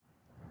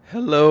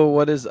Hello,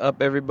 what is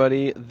up,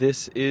 everybody?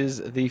 This is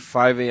the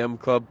 5 a.m.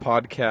 Club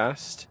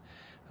podcast.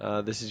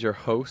 This is your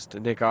host,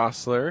 Nick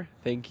Osler.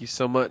 Thank you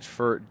so much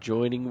for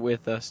joining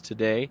with us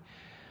today.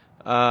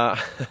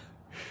 I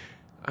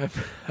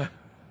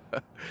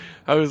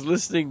was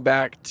listening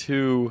back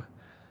to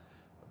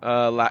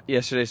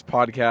yesterday's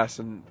podcast,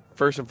 and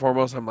first and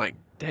foremost, I'm like,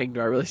 dang,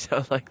 do I really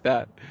sound like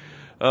that?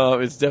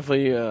 It's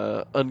definitely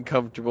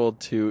uncomfortable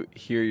to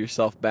hear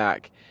yourself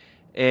back.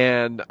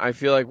 And I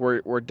feel like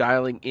we're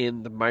dialing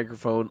in the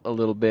microphone a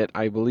little bit.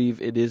 I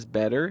believe it is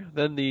better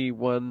than the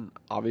one,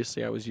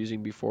 obviously, I was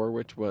using before,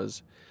 which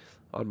was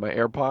on my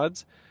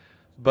AirPods.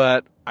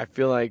 But I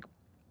feel like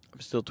I'm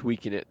still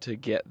tweaking it to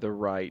get the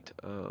right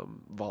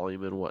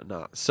volume and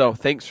whatnot. So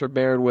thanks for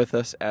bearing with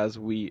us as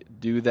we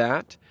do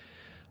that.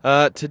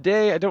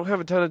 Today, I don't have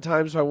a ton of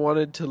time, so I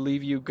wanted to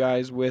leave you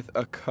guys with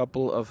a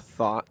couple of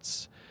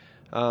thoughts.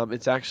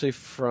 It's actually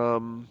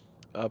from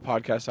a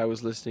podcast I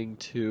was listening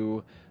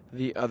to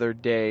the other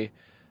day.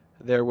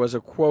 There was a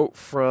quote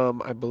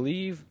from, I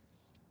believe,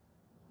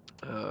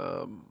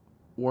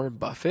 Warren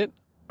Buffett,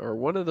 or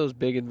one of those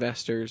big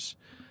investors,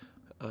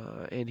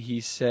 and he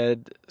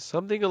said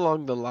something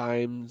along the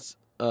lines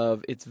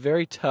of, it's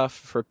very tough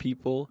for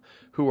people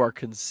who are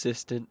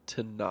consistent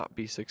to not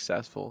be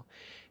successful.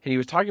 And he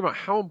was talking about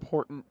how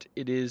important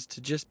it is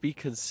to just be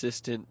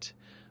consistent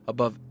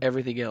above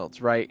everything else,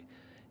 right?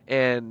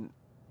 And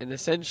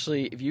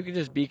essentially, if you can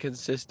just be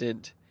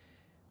consistent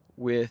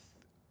with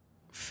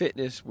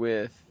fitness,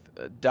 with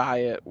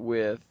diet,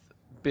 with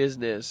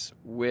business,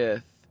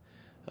 with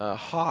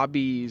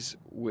hobbies,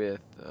 with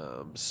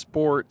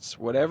sports,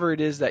 whatever it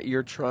is that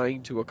you're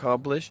trying to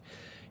accomplish,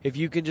 if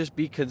you can just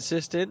be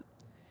consistent,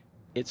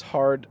 it's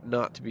hard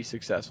not to be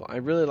successful. I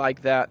really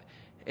like that.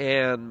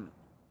 And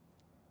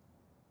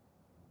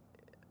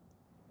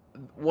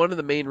one of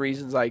the main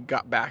reasons I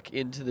got back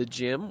into the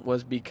gym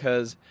was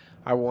because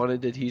I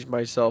wanted to teach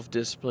myself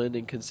discipline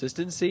and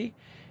consistency.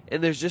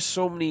 And there's just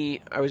so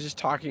many, I was just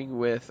talking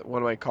with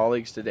one of my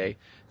colleagues today,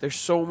 there's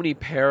so many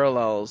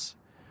parallels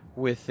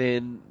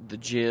within the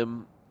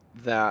gym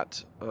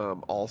that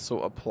also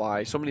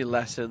apply, so many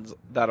lessons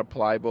that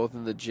apply both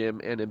in the gym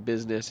and in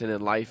business and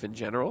in life in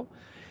general.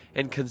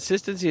 And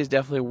consistency is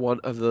definitely one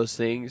of those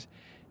things.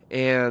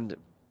 And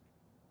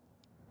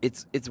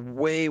it's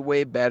way,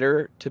 way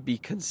better to be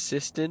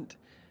consistent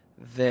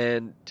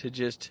than to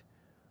just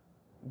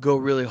go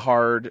really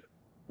hard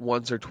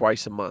once or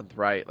twice a month,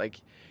 right?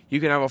 Like, you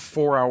can have a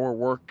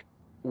 4-hour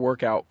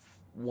workout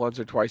once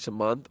or twice a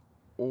month,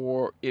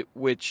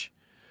 which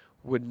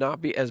would not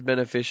be as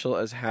beneficial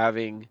as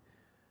having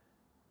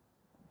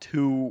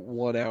 2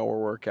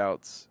 1-hour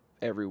workouts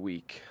every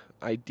week.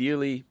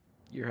 Ideally,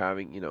 you're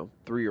having,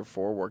 3 or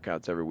 4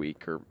 workouts every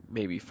week, or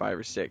maybe 5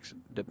 or 6,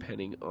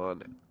 depending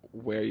on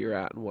where you're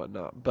at and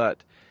whatnot.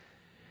 But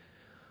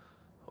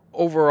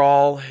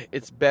overall,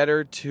 it's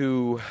better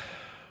to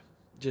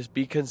just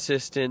be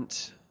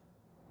consistent,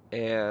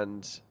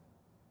 and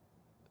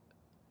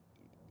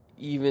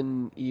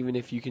even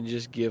if you can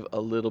just give a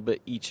little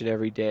bit each and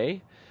every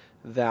day,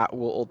 that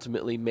will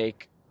ultimately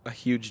make a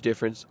huge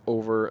difference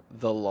over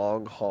the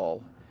long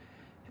haul.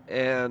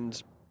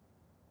 And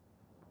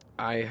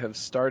I have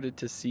started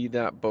to see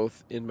that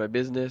both in my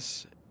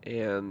business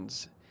and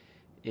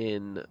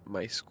in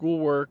my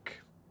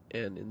schoolwork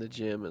and in the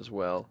gym as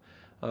well.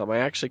 I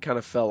actually kind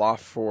of fell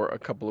off for a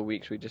couple of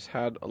weeks. We just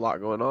had a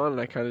lot going on,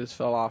 and I kind of just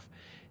fell off.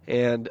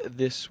 And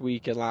this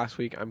week and last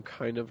week, I'm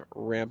kind of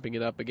ramping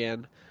it up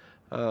again.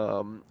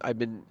 I've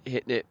been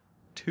hitting it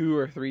 2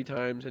 or 3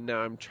 times, and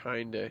now I'm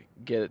trying to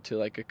get it to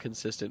like a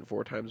consistent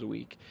 4 times a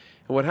week.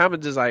 And what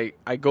happens is I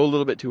go a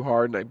little bit too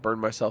hard and I burn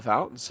myself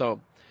out. And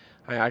so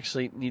I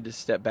actually need to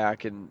step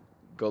back and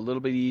go a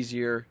little bit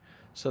easier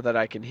so that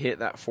I can hit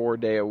that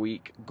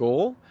 4-day-a-week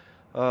goal.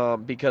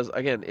 Because,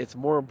 again, it's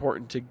more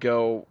important to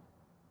go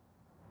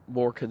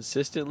more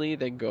consistently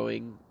than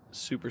going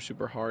super,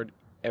 super hard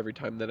every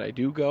time that I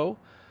do go.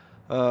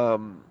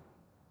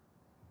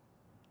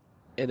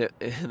 And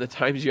the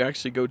times you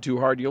actually go too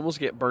hard, you almost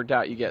get burnt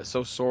out. You get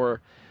so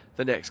sore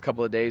the next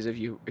couple of days if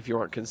you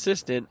aren't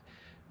consistent,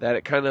 that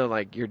it kind of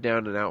like you're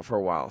down and out for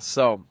a while.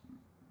 So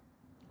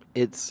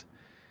it's,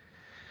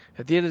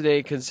 at the end of the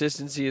day,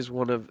 consistency is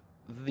one of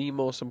the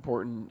most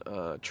important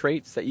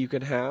traits that you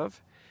can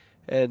have.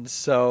 And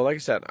so, like I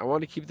said, I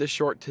want to keep this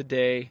short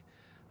today,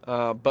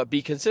 but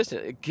be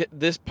consistent.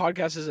 This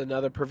podcast is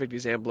another perfect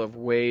example of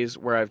ways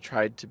where I've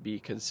tried to be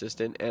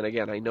consistent. And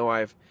again, I know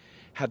I've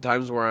had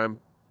times where I'm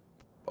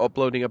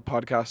uploading a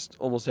podcast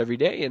almost every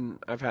day, and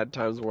I've had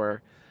times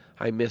where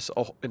I miss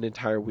an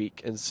entire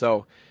week. And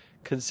so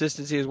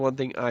consistency is one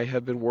thing I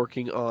have been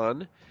working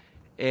on.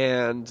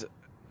 And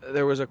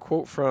there was a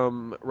quote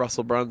from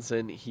Russell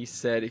Brunson. He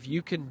said, if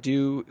you can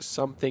do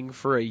something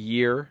for a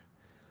year,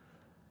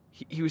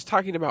 he was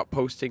talking about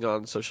posting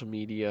on social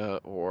media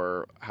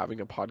or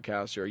having a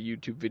podcast or a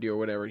YouTube video or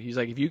whatever. He's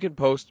like, if you can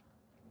post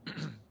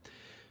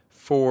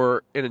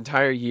for an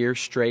entire year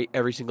straight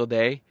every single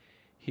day,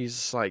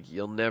 he's like,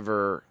 you'll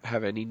never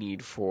have any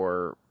need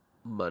for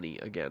money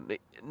again.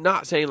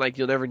 Not saying like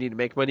you'll never need to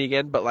make money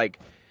again, but like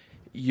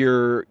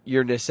your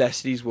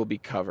necessities will be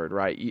covered,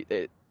 right?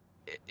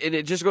 And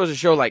it just goes to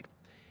show like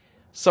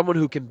someone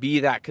who can be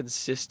that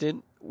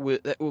consistent,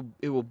 it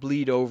will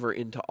bleed over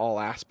into all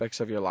aspects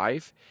of your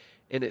life,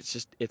 and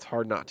it's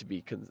hard not to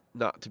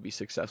be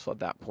successful at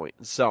that point.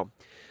 And so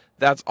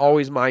that's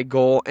always my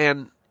goal,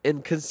 and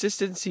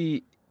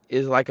consistency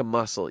is like a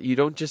muscle. You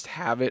don't just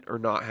have it or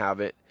not have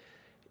it.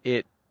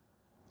 It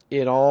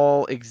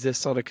all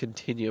exists on a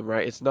continuum,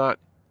 right? It's not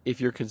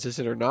if you're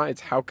consistent or not,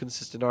 it's how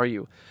consistent are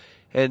you.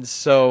 And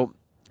so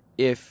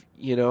if,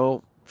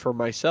 for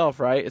myself,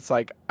 right, it's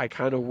like I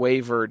kind of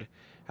wavered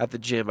at the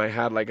gym. I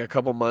had like a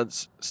couple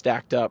months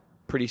stacked up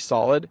pretty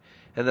solid,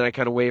 and then I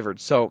kind of wavered.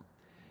 So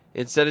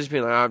instead of just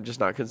being like, I'm just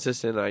not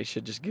consistent, I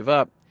should just give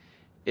up,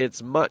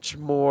 it's much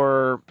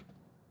more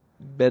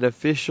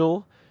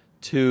beneficial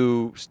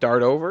to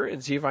start over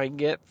and see if I can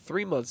get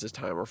 3 months this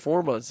time or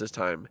 4 months this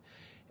time.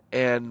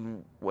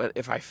 And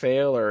if I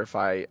fail or if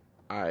I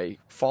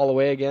fall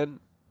away again,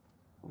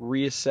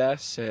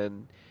 reassess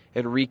and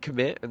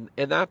recommit,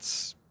 and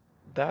that's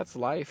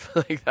life.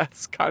 Like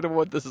that's kind of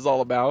what this is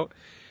all about.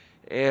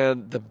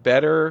 And the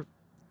better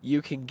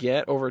you can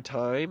get over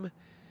time,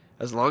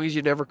 as long as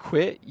you never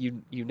quit,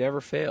 you never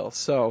fail.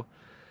 So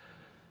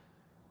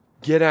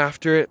get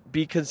after it,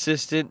 be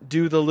consistent,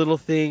 do the little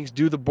things,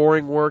 do the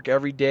boring work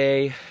every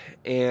day,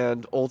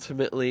 and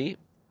ultimately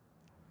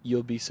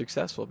you'll be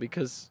successful,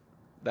 because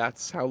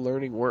that's how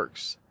learning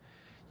works.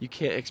 You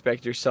can't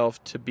expect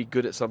yourself to be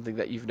good at something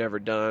that you've never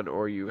done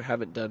or you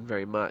haven't done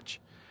very much.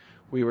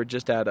 We were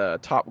just at a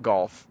Top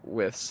Golf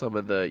with some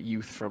of the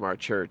youth from our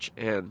church,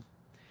 and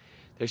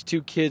there's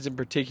 2 kids in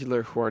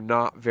particular who are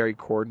not very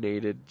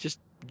coordinated, just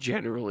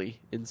generally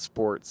in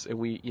sports, and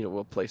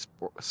we'll play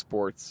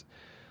sports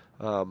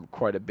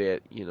quite a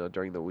bit,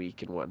 during the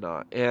week and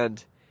whatnot,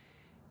 and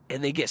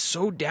they get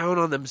so down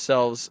on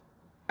themselves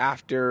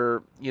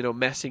after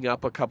messing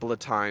up a couple of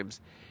times.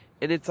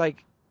 And it's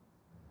like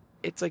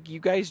you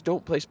guys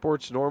don't play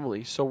sports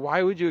normally, so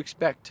why would you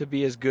expect to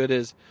be as good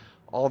as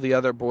all the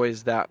other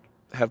boys that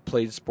have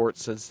played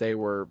sports since they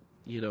were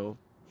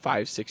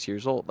 5-6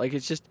 years old? Like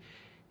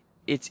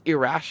it's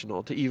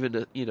irrational to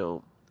even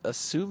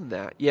assume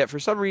that. Yet for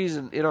some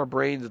reason in our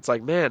brains it's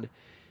like, man,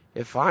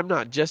 if I'm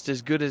not just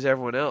as good as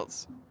everyone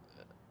else,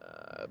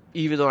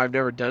 even though I've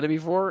never done it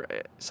before,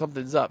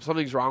 something's up,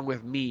 something's wrong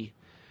with me.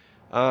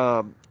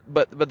 But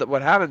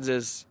what happens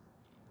is,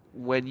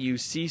 when you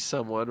see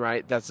someone,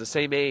 right, that's the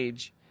same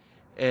age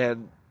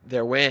and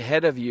they're way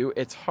ahead of you,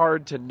 it's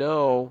hard to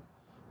know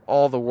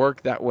all the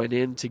work that went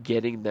into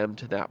getting them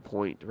to that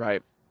point,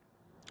 right?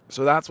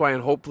 So that's why,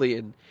 and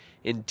hopefully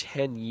in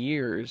 10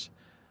 years,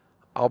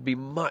 I'll be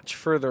much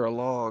further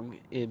along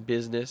in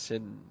business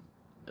and,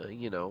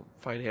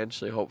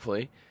 financially,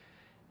 hopefully.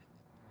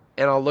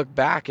 And I'll look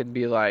back and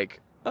be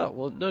like, oh,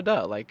 well, no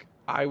duh. Like,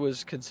 I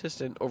was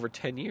consistent over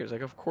 10 years.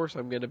 Like, of course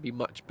I'm going to be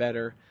much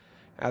better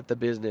at the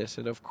business,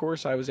 and of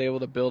course I was able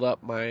to build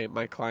up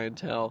my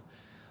clientele.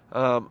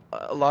 A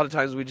lot of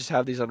times we just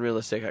have these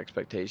unrealistic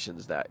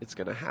expectations that it's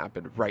going to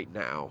happen right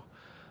now,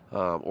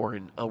 or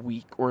in a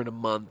week, or in a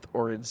month,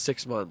 or in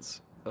 6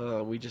 months.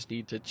 We just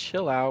need to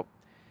chill out,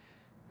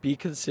 be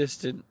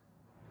consistent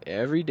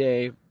every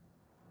day,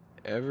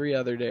 every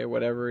other day,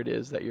 whatever it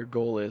is that your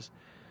goal is,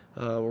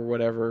 or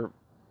whatever,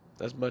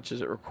 as much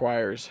as it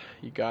requires.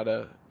 You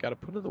gotta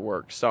put in the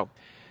work. So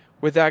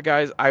with that,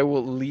 guys, I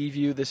will leave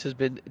you. This has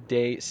been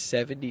day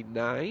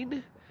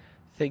 79.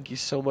 Thank you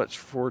so much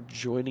for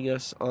joining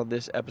us on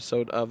this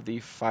episode of the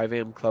 5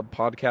 a.m. Club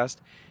podcast.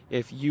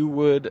 If you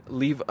would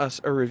leave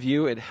us a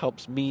review, it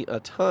helps me a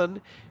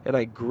ton, and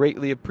I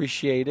greatly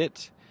appreciate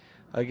it.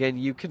 Again,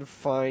 you can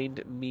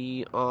find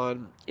me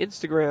on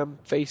Instagram,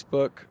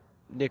 Facebook,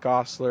 Nick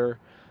Osler.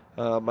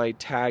 My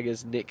tag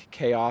is Nick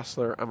K.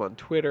 Osler. I'm on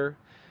Twitter.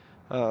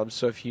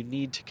 So if you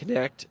need to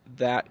connect,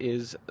 that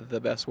is the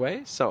best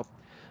way. So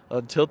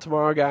until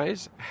tomorrow,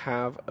 guys,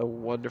 have a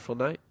wonderful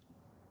night.